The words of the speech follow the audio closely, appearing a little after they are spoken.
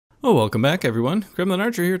Oh, welcome back everyone. Gremlin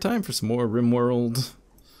Archer here, time for some more RimWorld.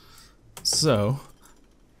 So,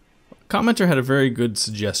 commenter had a very good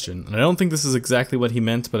suggestion, and I don't think this is exactly what he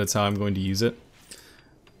meant, but it's how I'm going to use it.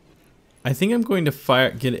 I think I'm going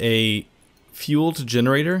to get a fueled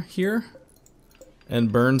generator here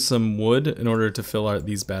and burn some wood in order to fill out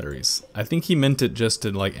these batteries. I think he meant it just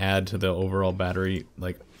to like add to the overall battery,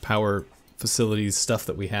 like power facilities stuff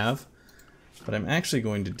that we have. But I'm actually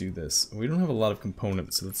going to do this. We don't have a lot of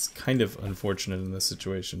components, so that's kind of unfortunate in this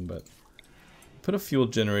situation, but put a fuel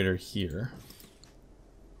generator here.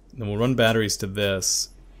 Then we'll run batteries to this,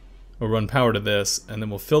 or run power to this, and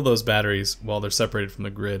then we'll fill those batteries while they're separated from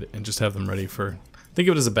the grid and just have them ready for, think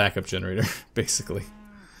of it as a backup generator, basically.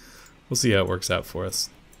 We'll see how it works out for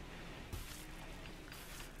us.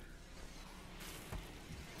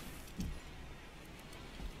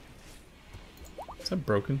 Is that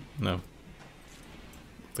broken? No.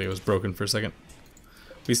 I think it was broken for a second.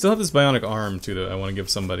 We still have this bionic arm too that I want to give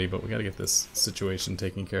somebody, but we gotta get this situation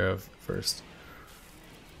taken care of first.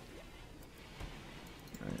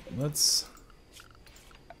 Alright, let's...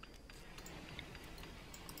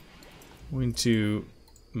 I'm going to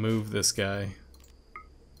move this guy.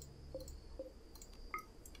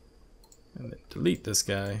 And then delete this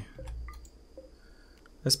guy.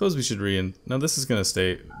 I suppose we should no, this is gonna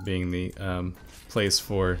stay being the place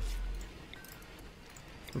for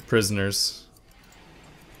prisoners.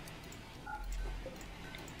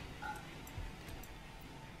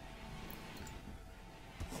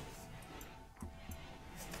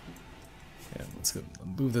 Yeah, let's go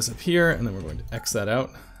move this up here, and then we're going to X that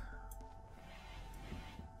out.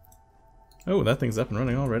 Oh, that thing's up and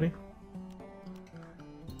running already.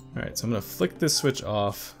 Alright, so I'm going to flick this switch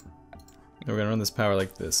off, and we're going to run this power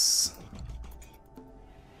like this.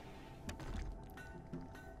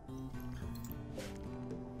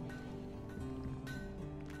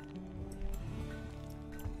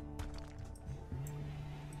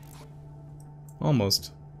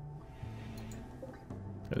 Almost.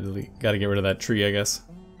 Gotta get rid of that tree, I guess.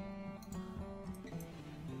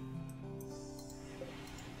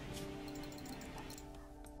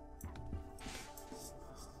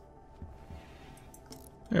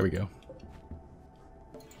 There we go.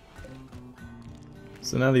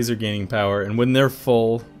 So now these are gaining power, and when they're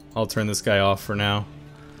full, I'll turn this guy off for now,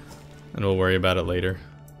 and we'll worry about it later.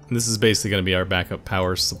 And this is basically going to be our backup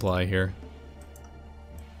power supply here.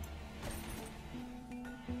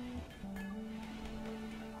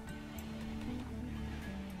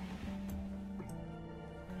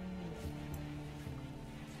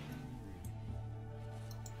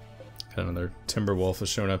 Got another timber wolf has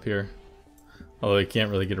shown up here. Although he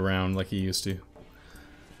can't really get around like he used to.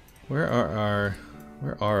 Where are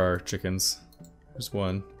our chickens? There's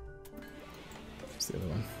one. Where's the other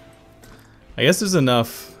one? I guess there's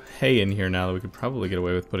enough hay in here now that we could probably get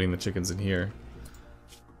away with putting the chickens in here.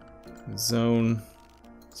 Zone.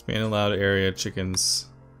 Expand allowed area chickens.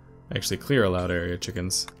 Actually clear allowed area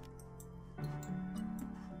chickens.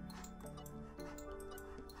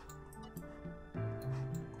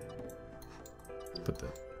 Put the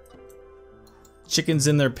chickens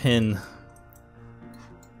in their pen.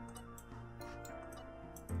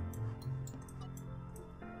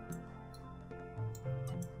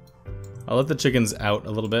 I'll let the chickens out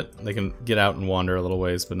a little bit. They can get out and wander a little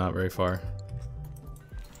ways, but not very far.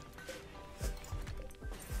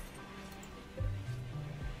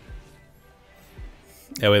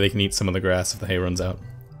 That way they can eat some of the grass if the hay runs out.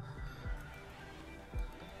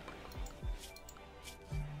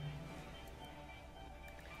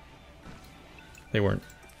 They weren't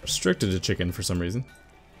restricted to chicken for some reason.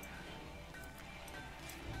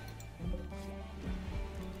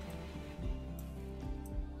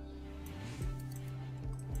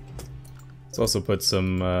 Let's also put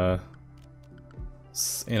some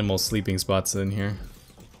animal sleeping spots in here,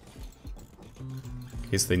 in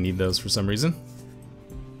case they need those for some reason.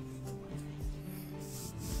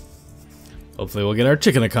 Hopefully we'll get our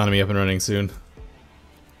chicken economy up and running soon.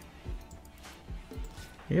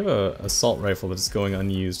 We have a assault rifle that's going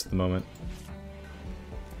unused at the moment.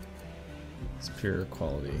 Superior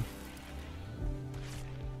quality.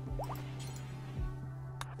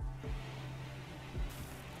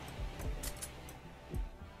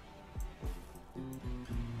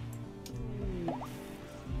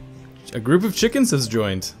 A group of chickens has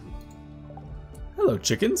joined. Hello,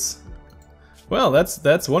 chickens. Well,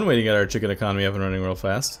 that's one way to get our chicken economy up and running real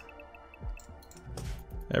fast.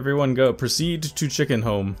 Everyone go. Proceed to chicken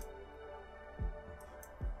home.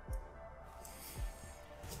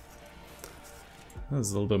 That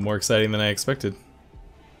was a little bit more exciting than I expected.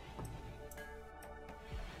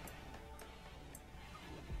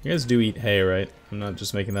 You guys do eat hay, right? I'm not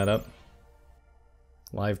just making that up.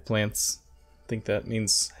 Live plants. I think that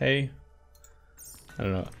means hay. I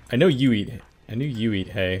don't know. I know you eat hay. I knew you eat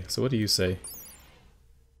hay, so what do you say?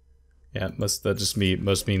 Yeah, must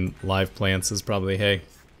mean live plants is probably hay.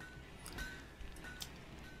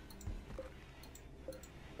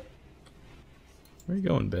 Where are you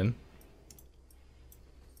going, Ben?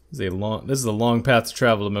 This is a long path to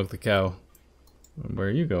travel to milk the cow. Where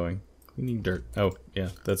are you going? We need dirt. Oh, yeah,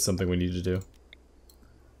 that's something we need to do.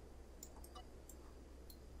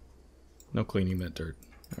 No cleaning that dirt.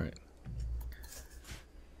 Alright.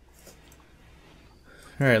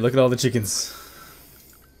 Alright, look at all the chickens.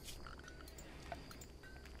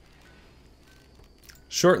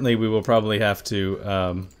 Shortly, we will probably have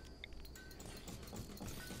to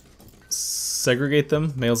segregate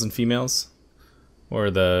them, males and females.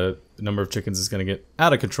 Or the number of chickens is going to get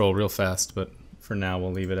out of control real fast, but for now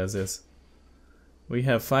we'll leave it as is. We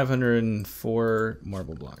have 504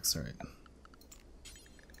 marble blocks, alright.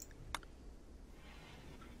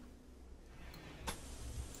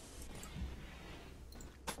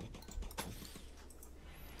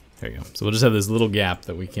 There you go. So we'll just have this little gap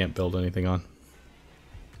that we can't build anything on.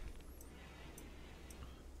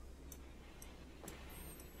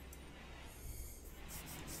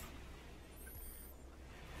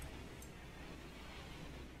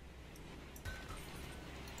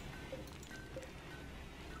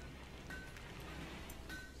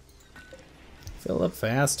 Fill up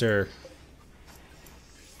faster.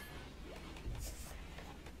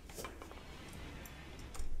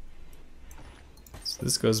 So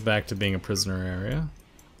this goes back to being a prisoner area.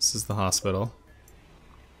 This is the hospital.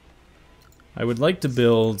 I would like to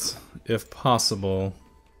build, if possible,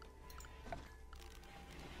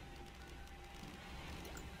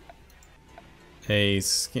 a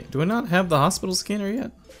scan. Do I not have the hospital scanner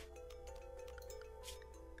yet?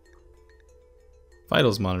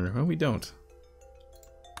 Vitals monitor. Oh, we don't.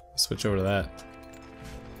 Switch over to that.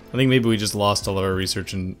 I think maybe we just lost all of our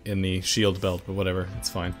research in the shield belt, but whatever, it's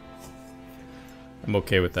fine. I'm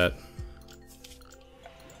okay with that.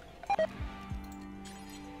 I'd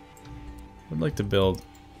like to build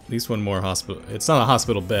at least one more hospital. It's not a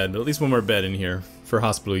hospital bed, but at least one more bed in here for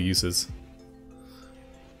hospital uses.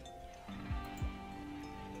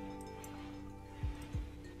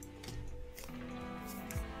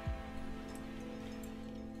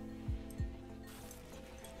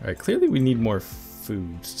 Alright, clearly we need more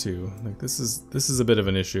food too. Like this is a bit of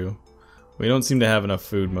an issue. We don't seem to have enough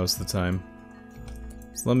food most of the time.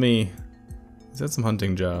 So let me... Let's add some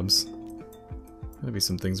hunting jobs. Maybe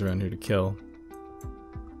some things around here to kill.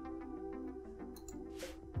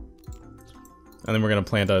 And then we're gonna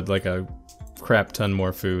plant out like a crap ton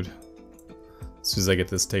more food. As soon as I get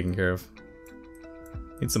this taken care of.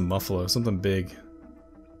 Need some muffalo, something big.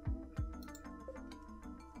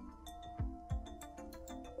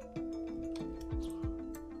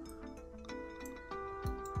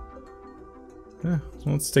 Yeah,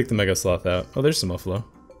 well, let's take the mega sloth out. Oh, there's some muffalo.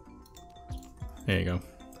 There you go.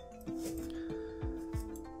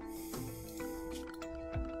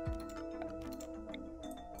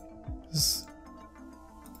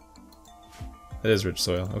 That is rich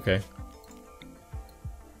soil, okay.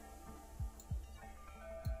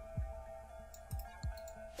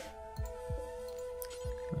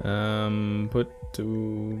 Put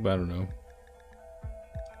to, I don't know,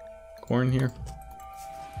 corn here.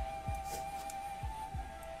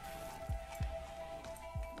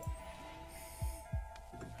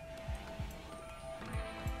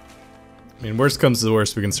 I mean, worst comes to the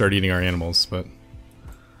worst, we can start eating our animals, but I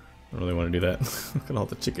don't really want to do that. Look at all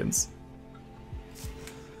the chickens.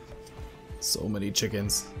 So many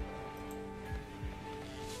chickens.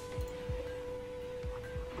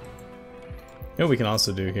 You know what we can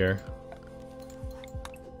also do here?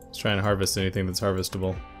 Let's try and harvest anything that's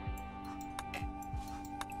harvestable.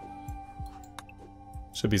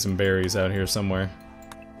 Should be some berries out here somewhere.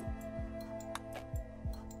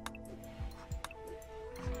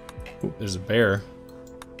 Ooh, there's a bear.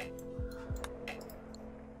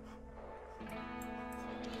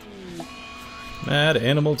 Mad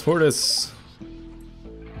animal tortoise.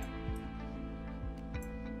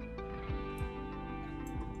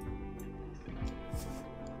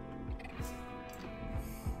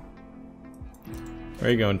 Where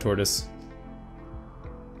are you going, tortoise?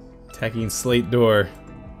 Attacking slate door.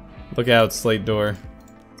 Look out, slate door.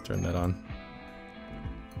 Turn that on.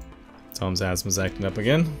 Tom's asthma's acting up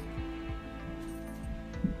again.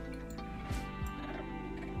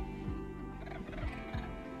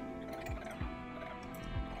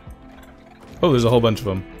 Oh, there's a whole bunch of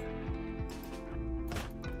them.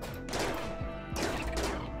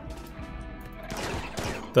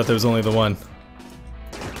 Thought there was only the one.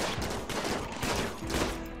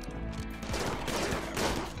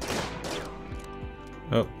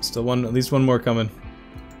 Oh, still one, at least one more coming.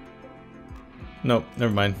 Nope,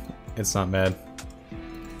 never mind. It's not mad.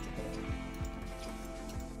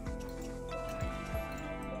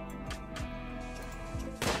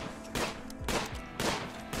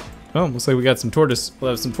 Oh, looks like we got some tortoise.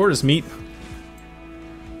 We'll have some tortoise meat.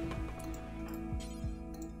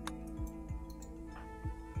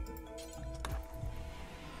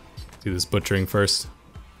 Do this butchering first.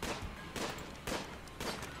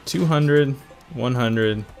 200,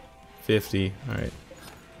 150. Alright.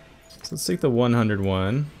 So let's take the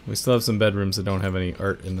 101. We still have some bedrooms that don't have any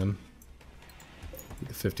art in them. Take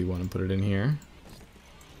the 51 and put it in here.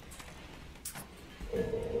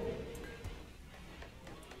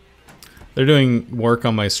 They're doing work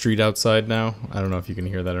on my street outside now. I don't know if you can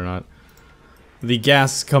hear that or not. The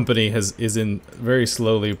gas company is in very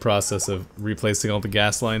slowly process of replacing all the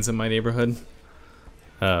gas lines in my neighborhood.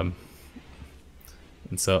 And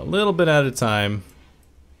so a little bit at a time,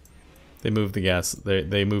 they move the gas.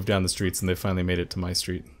 They move down the streets and they finally made it to my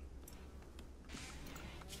street.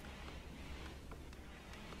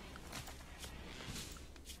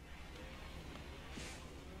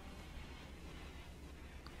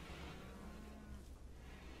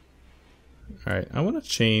 Alright, I want to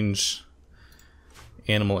change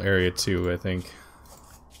animal area 2, I think.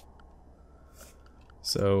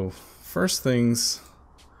 So, first things,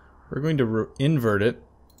 we're going to invert it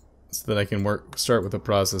so that I can start with the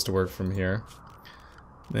process to work from here.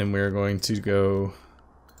 Then we're going to go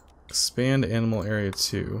expand animal area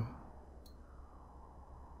 2.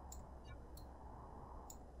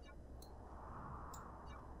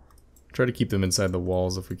 Try to keep them inside the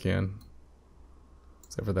walls if we can.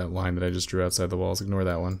 Except for that line that I just drew outside the walls. Ignore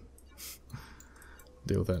that one.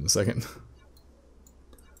 Deal with that in a second.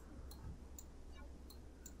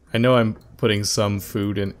 I know I'm putting some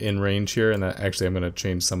food in range here, and that actually I'm going to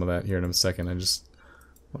change some of that here in a second. I just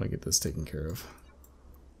want to get this taken care of.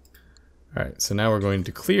 Alright, so now we're going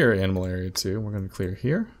to clear animal area 2. We're going to clear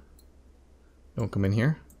here. Don't come in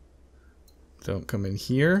here. Don't come in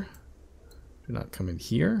here. Do not come in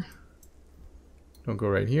here. Don't go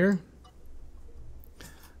right here.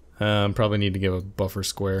 Probably need to give a buffer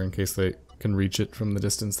square in case they can reach it from the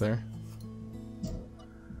distance there.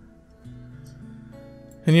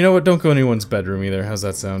 And you know what? Don't go in anyone's bedroom either. How's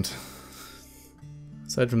that sound?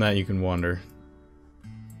 Aside from that, you can wander.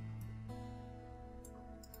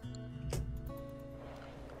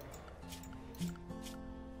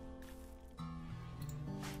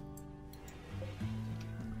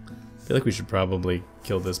 I feel like we should probably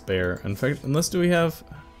kill this bear. In fact, unless do we have...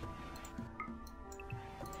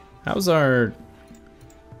 How's our...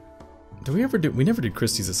 Do we ever do... We never did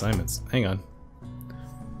Christie's assignments. Hang on.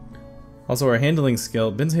 Also, our handling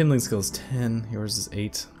skill... Ben's handling skill is 10. Yours is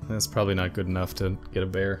 8. That's probably not good enough to get a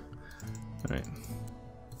bear. Alright.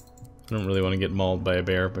 I don't really want to get mauled by a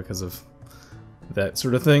bear because of that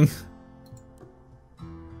sort of thing.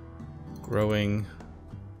 Growing.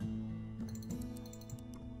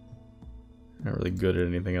 Not really good at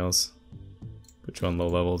anything else. Put you on low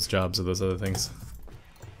levels jobs of those other things.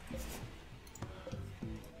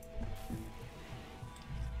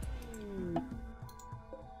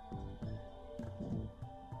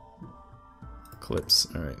 Clips,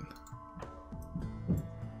 alright.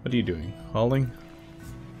 What are you doing? Hauling?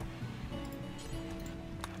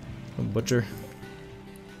 A butcher?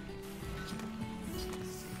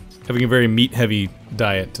 Having a very meat-heavy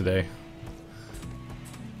diet today.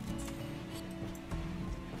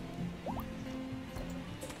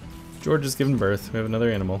 George has given birth. We have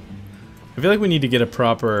another animal. I feel like we need to get a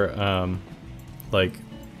proper, like,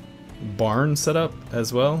 barn set up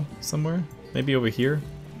as well somewhere. Maybe over here.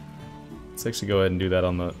 Let's actually go ahead and do that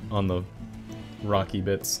on the rocky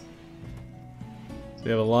bits. So we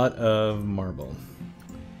have a lot of marble.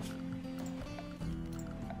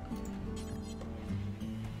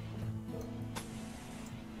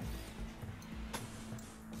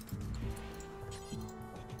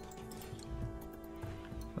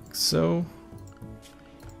 Like so.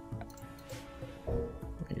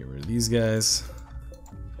 Get rid of these guys.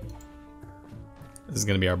 This is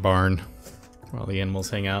gonna be our barn where all the animals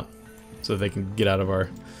hang out. So they can get out of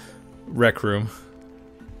our rec room.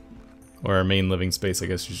 Or our main living space, I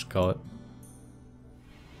guess you should call it.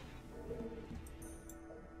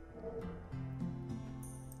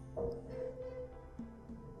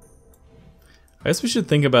 I guess we should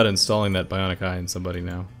think about installing that bionic eye in somebody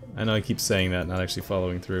now. I know I keep saying that, not actually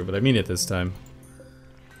following through, but I mean it this time.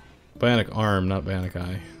 Bionic arm, not bionic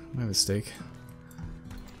eye. My mistake.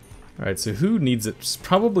 Alright, so who needs it? It's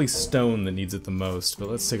probably Stone that needs it the most, but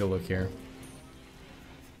let's take a look here.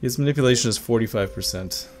 His manipulation is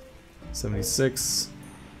 45%. 76.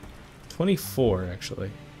 24, actually.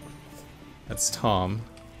 That's Tom.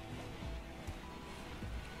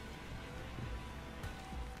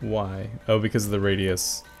 Why? Oh, because of the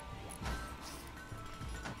radius.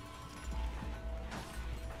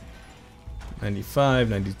 $95,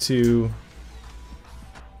 $92,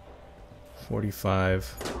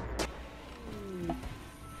 $45.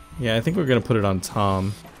 Yeah, I think we're gonna put it on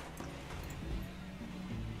Tom.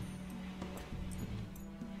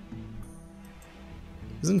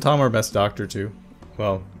 Isn't Tom our best doctor too?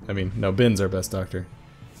 Well, I mean, no, Ben's our best doctor.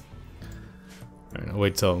 Alright, I'll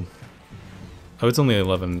wait till... Oh, it's only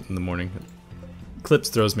 11 in the morning. Clips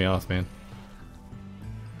throws me off, man.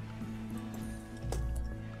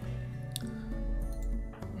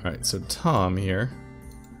 Alright, so Tom here.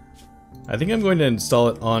 I think I'm going to install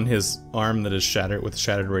it on his arm that is shattered with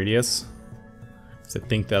shattered radius. Because I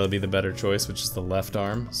think that'll be the better choice, which is the left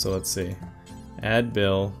arm. So let's see. Add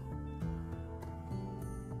Bill.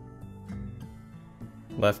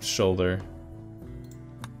 Left shoulder.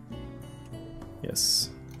 Yes.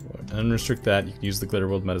 Unrestrict that. You can use the Glitter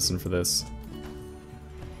World medicine for this.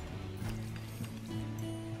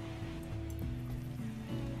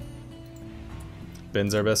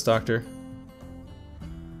 Ben's our best doctor.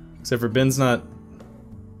 Except for Ben's not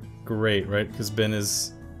great, right? Because Ben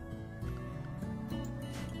is...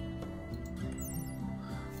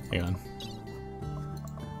 Hang on.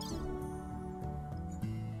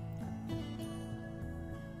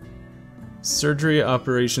 Surgery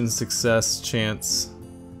operation success chance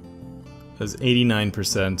is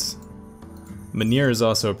 89%. Manir is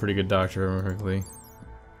also a pretty good doctor, if I remember correctly.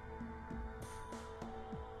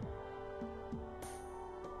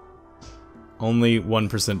 Only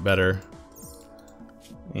 1% better.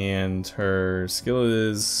 And her skill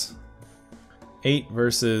is 8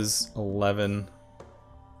 versus 11.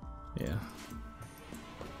 Yeah.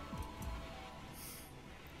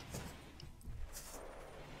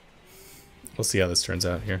 We'll see how this turns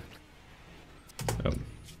out here. Oh.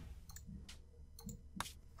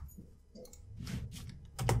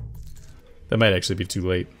 That might actually be too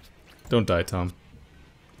late. Don't die, Tom.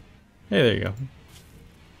 Hey, there you go.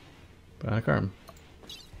 Bionic arm.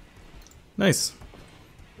 Nice.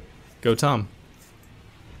 Go, Tom.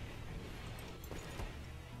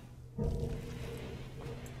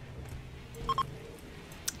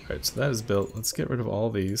 Alright, so that is built. Let's get rid of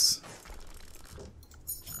all these.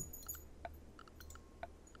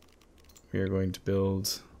 We are going to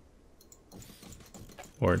build...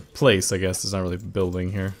 Or place, I guess. There's not really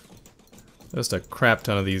building here. Just a crap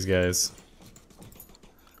ton of these guys.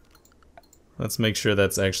 Let's make sure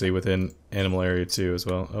that's actually within animal area 2 as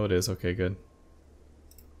well. Oh, it is. Okay, good.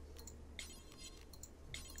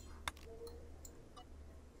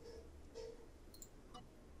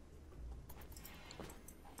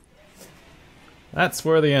 That's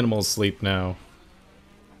where the animals sleep now.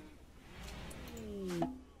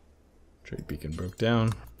 Trade beacon broke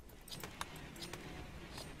down.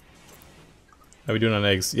 How are we doing on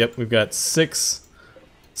eggs? Yep, we've got six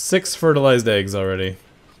fertilized eggs already.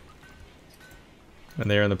 And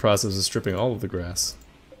they are in the process of stripping all of the grass.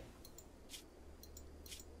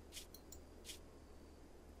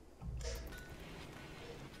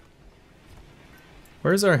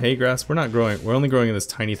 Where's our hay grass? We're not growing. We're only growing in this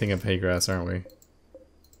tiny thing of hay grass, aren't we?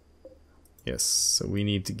 Yes, so we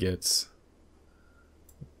need to get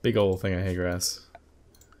a big old thing of hay grass.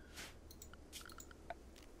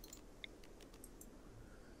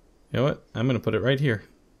 You know what? I'm gonna put it right here.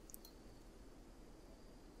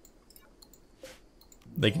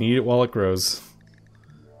 They can eat it while it grows.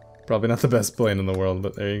 Probably not the best plan in the world,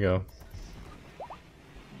 but there you go.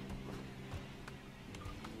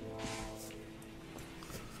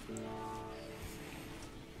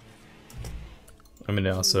 I'm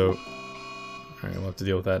gonna also... Alright, we'll have to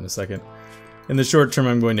deal with that in a second. In the short term,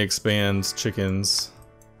 I'm going to expand chickens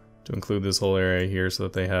to include this whole area here so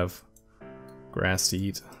that they have grass to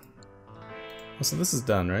eat. Oh, so this is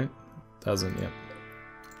done, right? Doesn't, yep.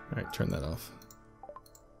 Alright, turn that off.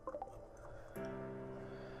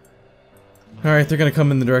 Alright, they're gonna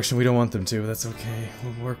come in the direction we don't want them to, but that's okay.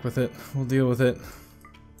 We'll work with it. We'll deal with it.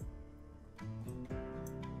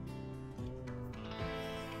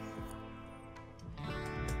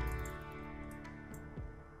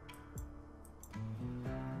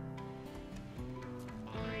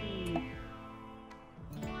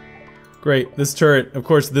 Great, this turret, of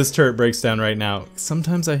course this turret breaks down right now.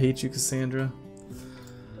 Sometimes I hate you, Cassandra.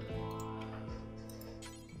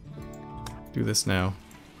 Do this now.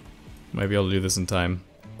 Might be able to do this in time.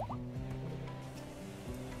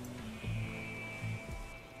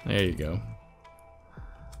 There you go.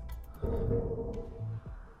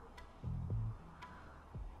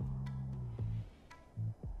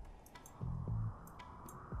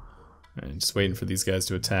 Alright, just waiting for these guys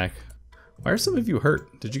to attack. Why are some of you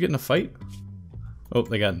hurt? Did you get in a fight? Oh,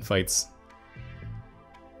 they got in fights.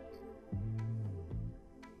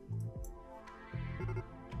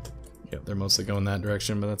 Yep, they're mostly going that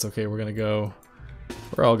direction, but that's okay. We're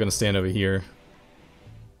all gonna stand over here.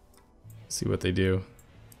 See what they do.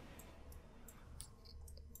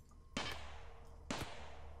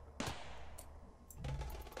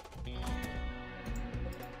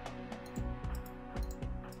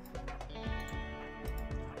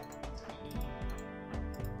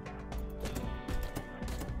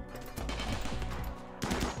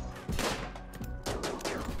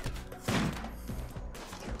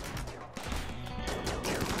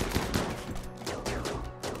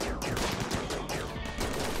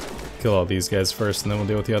 Kill all these guys first, and then we'll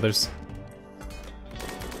deal with the others.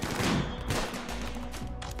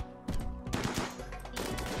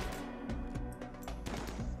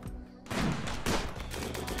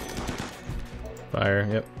 Fire,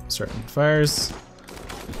 yep, starting fires.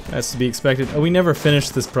 That's to be expected. Oh, we never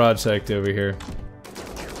finished this project over here.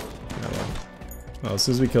 Oh well. Well, as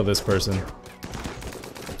soon as we kill this person.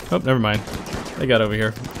 Oh, never mind. They got over here.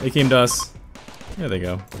 They came to us. There they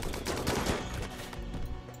go.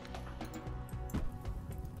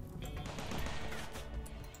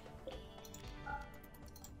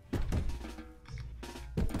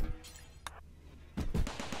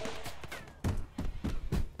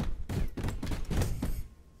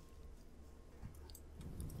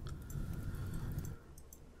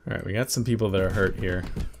 Alright, we got some people that are hurt here.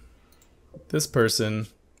 This person...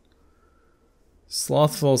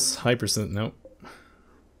 Slothful hypersensitive. Nope.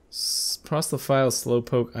 Proslophile,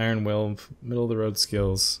 slowpoke, iron will, middle of the road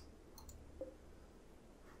skills.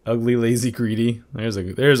 Ugly, lazy, greedy.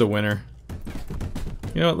 There's a winner.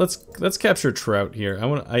 You know what? Let's capture Trout here.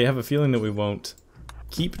 I have a feeling that we won't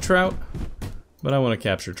keep Trout, but I want to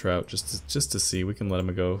capture Trout just to see. We can let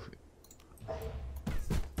him go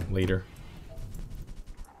later.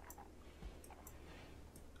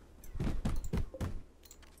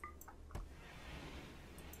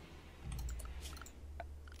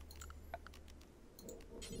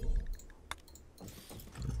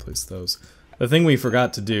 Replace those. The thing we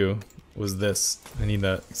forgot to do was this. I need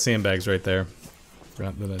the sandbags right there.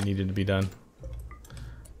 Forgot that that needed to be done.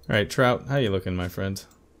 Alright, Trout, how you looking, my friend?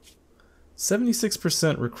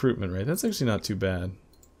 76% recruitment rate. That's actually not too bad.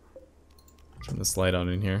 Turn this light on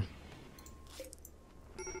in here.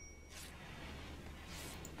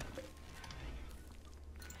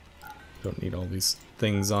 Don't need all these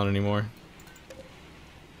things on anymore.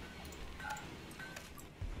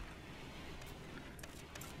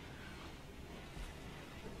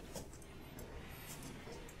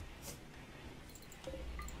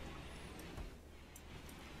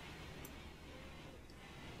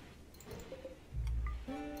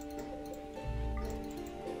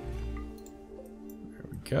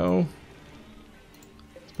 Go.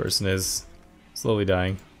 This person is slowly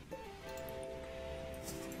dying.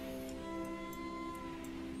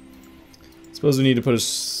 Suppose we need to put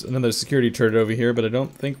another security turret over here, but I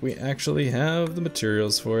don't think we actually have the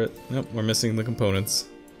materials for it. Nope, we're missing the components.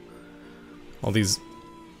 All these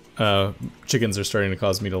chickens are starting to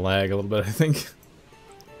cause me to lag a little bit, I think.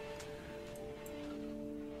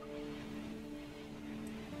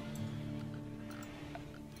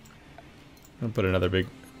 I'll put another big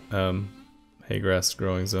hay grass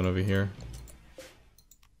growing zone over here.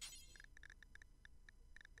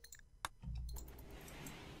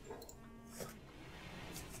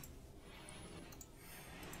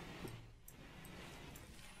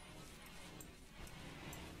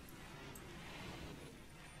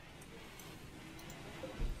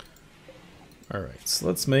 Alright, so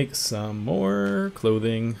let's make some more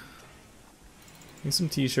clothing. Give me some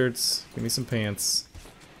t-shirts, give me some pants,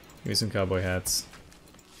 give me some cowboy hats.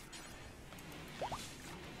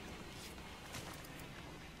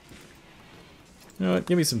 You know what,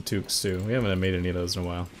 give me some toques too. We haven't made any of those in a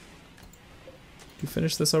while. You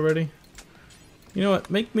finished this already? You know what,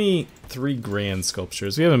 make me 3 grand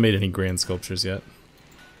sculptures. We haven't made any grand sculptures yet.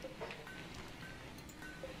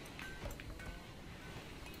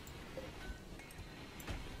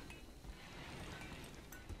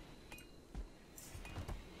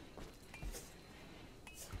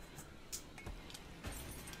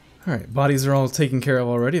 Alright, bodies are all taken care of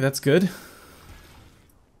already, that's good.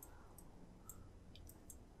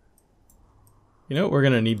 You know what we're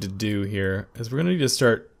gonna need to do here is we're gonna need to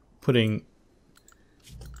start putting...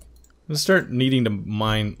 Let's start needing to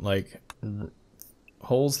mine, like,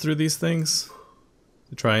 holes through these things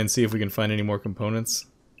to try and see if we can find any more components.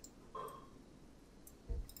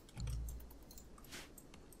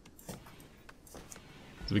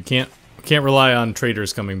 So we can't rely on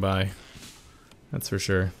traders coming by. That's for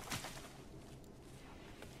sure.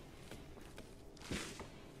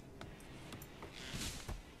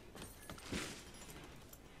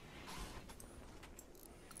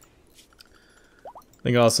 I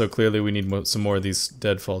think also clearly we need some more of these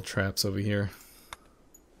deadfall traps over here.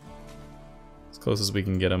 As close as we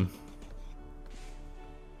can get them.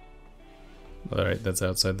 Alright, that's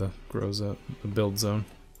outside the the build zone.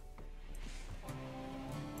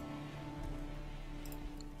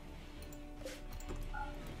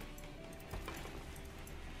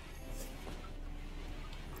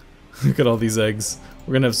 Look at all these eggs.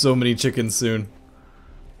 We're gonna have so many chickens soon.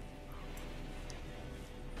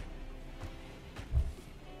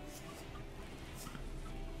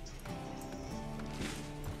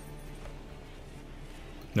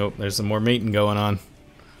 Nope, there's some more mating going on.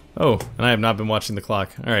 Oh, and I have not been watching the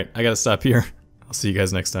clock. Alright, I gotta stop here. I'll see you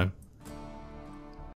guys next time.